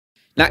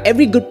Now,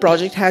 every good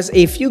project has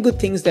a few good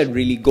things that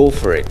really go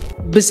for it,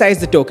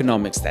 besides the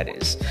tokenomics, that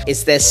is.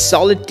 It's their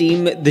solid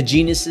team, the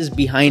geniuses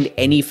behind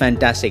any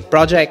fantastic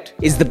project.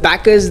 It's the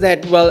backers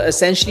that, well,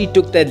 essentially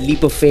took that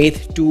leap of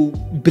faith to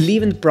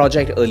believe in the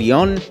project early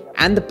on,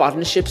 and the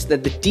partnerships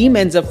that the team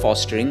ends up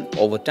fostering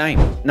over time.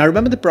 Now,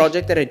 remember the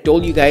project that I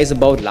told you guys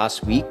about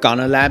last week,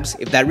 Kanalabs?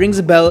 If that rings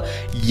a bell,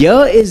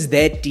 here is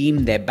their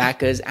team, their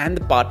backers, and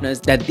the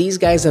partners that these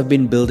guys have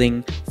been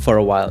building for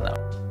a while now.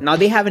 Now,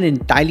 they have an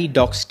entirely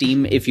doxed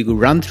team. If you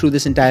run through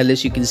this entire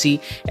list, you can see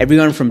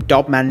everyone from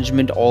top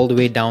management all the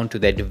way down to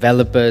their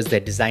developers, their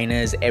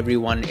designers.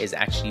 Everyone is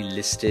actually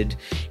listed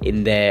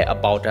in their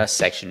About Us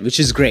section, which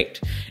is great.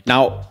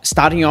 Now,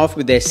 starting off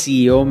with their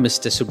CEO,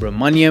 Mr.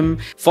 𝐂𝐴𝐴,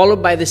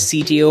 followed by the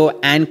CTO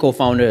and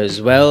co-founder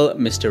as well,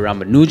 Mr.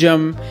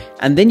 𝐟𝐮𝐭𝐮𝐫𝐞.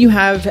 And then you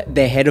have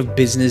their head of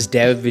business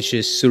dev, which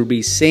is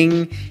𝐿𝐴𝐴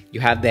Singh. You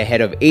have their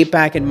head of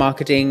APAC and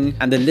marketing,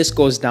 and the list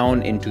goes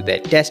down into their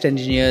test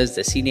engineers,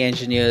 the senior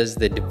engineers,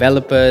 the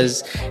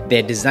developers,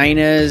 their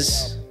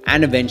designers,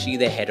 and eventually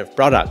their head of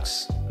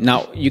products.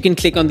 Now, you can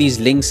click on these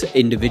links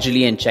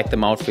individually and check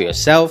them out for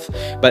yourself,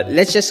 but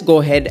let's just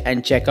go ahead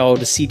and check out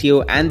the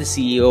CTO and the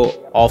CEO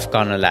of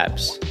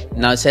Kanalabs.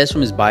 Now, it says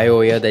from his bio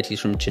here that he's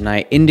from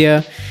Chennai,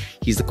 India.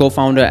 He's the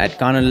co-founder at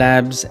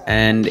Kanalabs,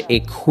 and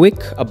a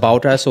quick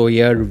About Us over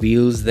here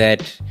reveals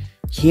that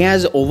he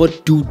has over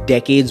 2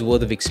 decades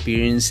worth of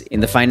experience in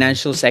the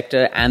financial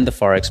sector and the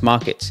forex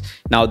markets.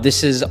 Now,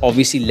 this has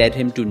obviously led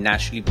him to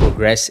naturally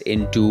progress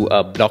into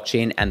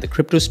blockchain and the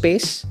crypto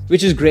space,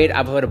 which is great.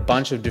 I've heard a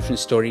bunch of different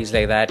stories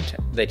like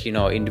that, you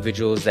know,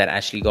 individuals that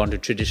actually got into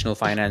traditional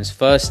finance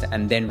first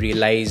and then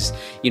realized,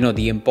 you know,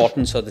 the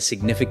importance or the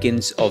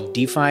significance of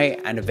DeFi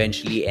and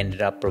eventually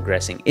ended up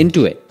progressing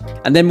into it.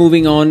 And then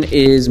moving on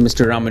is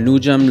Mr.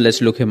 𝐿𝐴𝐴.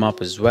 Let's look him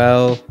up as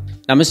well.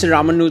 Now, Mr.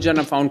 𝐿𝐴𝐴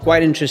I found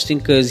quite interesting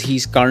because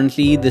he's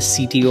currently the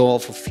CTO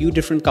of a few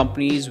different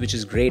companies, which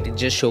is great. It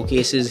just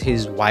showcases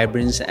his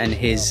vibrance and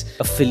his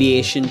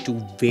affiliation to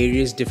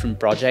various different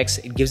projects.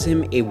 It gives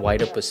him a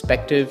wider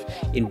perspective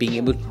in being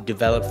able to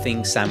develop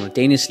things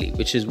simultaneously,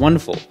 which is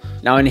wonderful.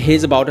 Now, in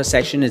his About Us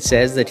section, it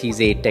says that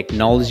he's a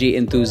technology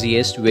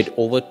enthusiast with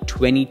over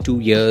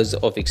 22 years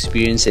of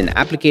experience in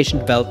application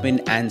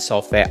development and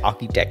software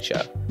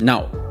architecture.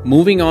 Now,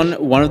 moving on,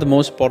 one of the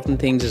most important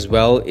things as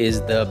well is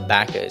the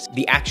backers.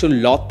 The actual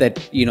lot that,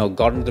 you know,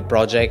 got into the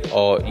project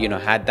or, you know,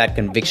 had that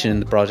conviction in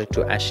the project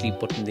to actually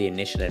put in the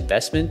initial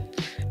investment.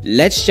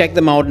 Let's check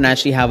them out and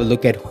actually have a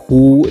look at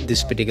who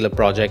this particular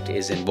project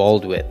is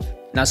involved with.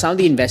 Now, some of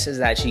the investors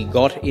that actually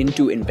got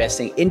into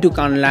investing into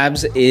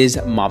Kanalabs is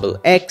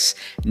MarbleX,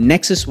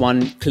 Nexus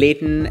One,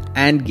 Klaytn,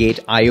 and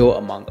𝐃𝐞𝐼𝐢,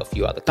 among a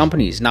few other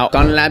companies. Now,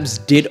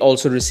 Kanalabs did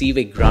also receive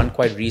a grant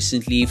quite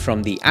recently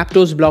from the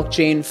Aptos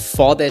blockchain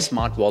for their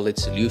smart wallet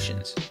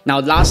solutions. Now,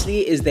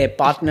 lastly is their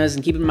partners,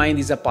 and keep in mind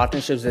these are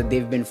partnerships that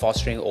they've been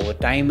fostering over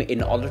time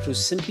in order to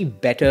simply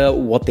better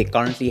what they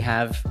currently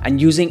have and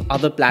using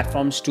other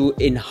platforms to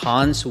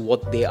enhance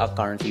what they are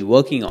currently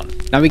working on.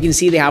 Now, we can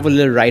see they have a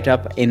little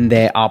write-up in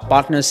their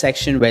partners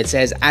section where it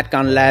says, at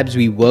Kanalabs,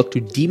 we work to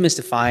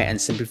demystify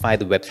and simplify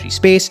the Web3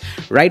 space,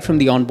 right from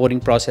the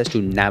onboarding process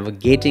to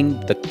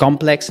navigating the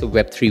complex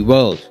Web3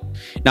 world.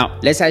 Now,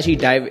 let's actually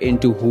dive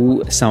into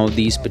who some of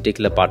these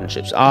particular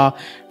partnerships are.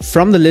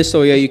 From the list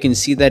over here, you can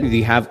see that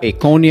we have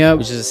𝐂𝐴𝐴,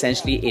 which is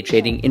essentially a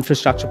trading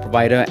infrastructure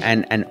provider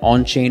and an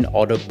on-chain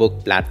order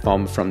book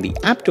platform from the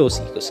Aptos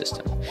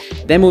ecosystem.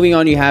 Then moving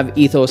on, you have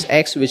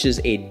EthosX, which is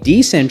a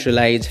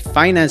decentralized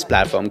finance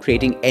platform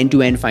creating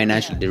end-to-end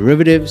financial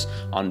derivatives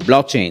on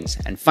blockchains.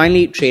 And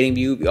finally,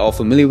 TradingView, we're all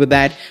familiar with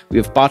that. We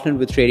have partnered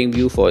with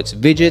TradingView for its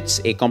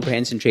widgets, a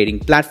comprehensive trading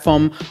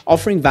platform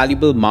offering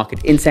valuable market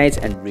insights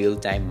and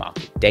real-time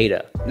market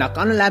data. Now,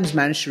 Kanalabs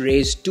managed to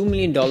raise $2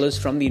 million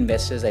from the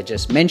investors I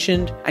just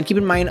mentioned. And keep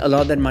in mind, a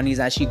lot of that money is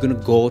actually going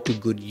to go to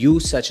good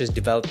use, such as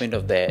development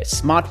of their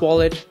smart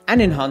wallet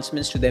and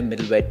enhancements to their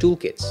middleware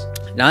toolkits.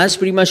 Now, that's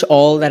pretty much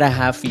all that I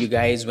have for you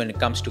guys when it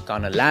comes to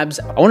Kanalabs.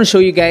 I want to show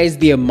you guys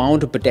the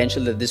amount of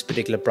potential that this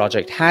particular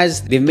project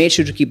has. They've made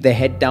sure to keep their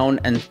head down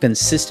and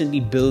consistently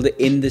build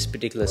in this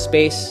particular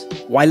space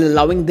while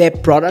allowing their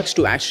products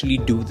to actually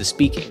do the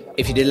speaking.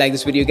 If you did like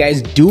this video,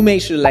 guys, do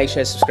make sure to like,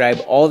 share,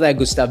 subscribe, all that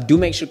good stuff. Do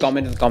make sure to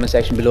comment in the comment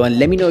section below and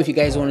let me know if you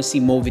guys want to see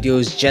more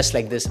videos just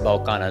like this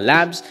about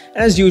Kanalabs.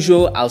 And as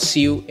usual, I'll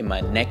see you in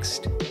my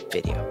next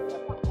video.